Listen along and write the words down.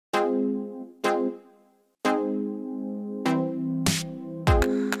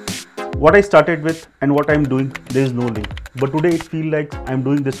What I started with and what I'm doing, there is no link. But today it feels like I'm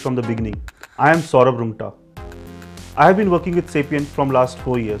doing this from the beginning. I am Saurabh Rungta. I have been working with Sapient from last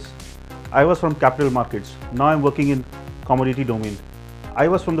 4 years. I was from capital markets. Now I'm working in commodity domain. I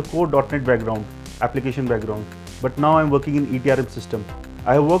was from the core .NET background, application background, but now I'm working in ETRM system.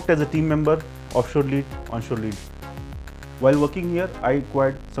 I have worked as a team member, offshore lead, onshore lead. While working here, I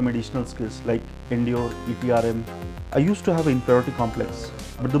acquired some additional skills like Endure, ETRM. I used to have an inferiority complex,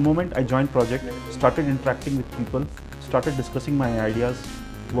 but the moment I joined project, started interacting with people, started discussing my ideas,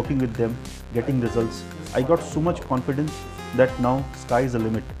 working with them, getting results, I got so much confidence that now sky is the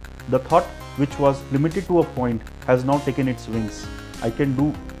limit. The thought, which was limited to a point, has now taken its wings. I can do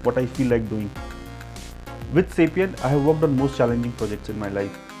what I feel like doing. With Sapient, I have worked on most challenging projects in my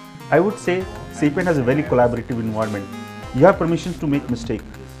life. I would say Sapient has a very collaborative environment. You have permissions to make mistakes.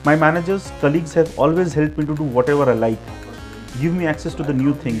 My managers, colleagues have always helped me to do whatever I like, give me access to the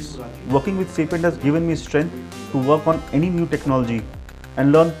new things. Working with Sapient has given me strength to work on any new technology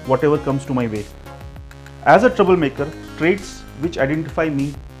and learn whatever comes to my way. As a troublemaker, traits which identify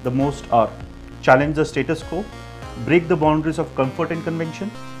me the most are challenge the status quo, break the boundaries of comfort and convention.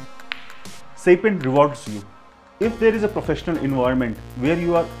 Sapient rewards you. If there is a professional environment where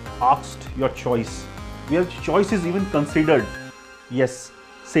you are asked your choice, where choice is even considered, yes,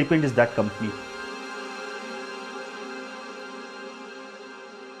 Sapient is that company.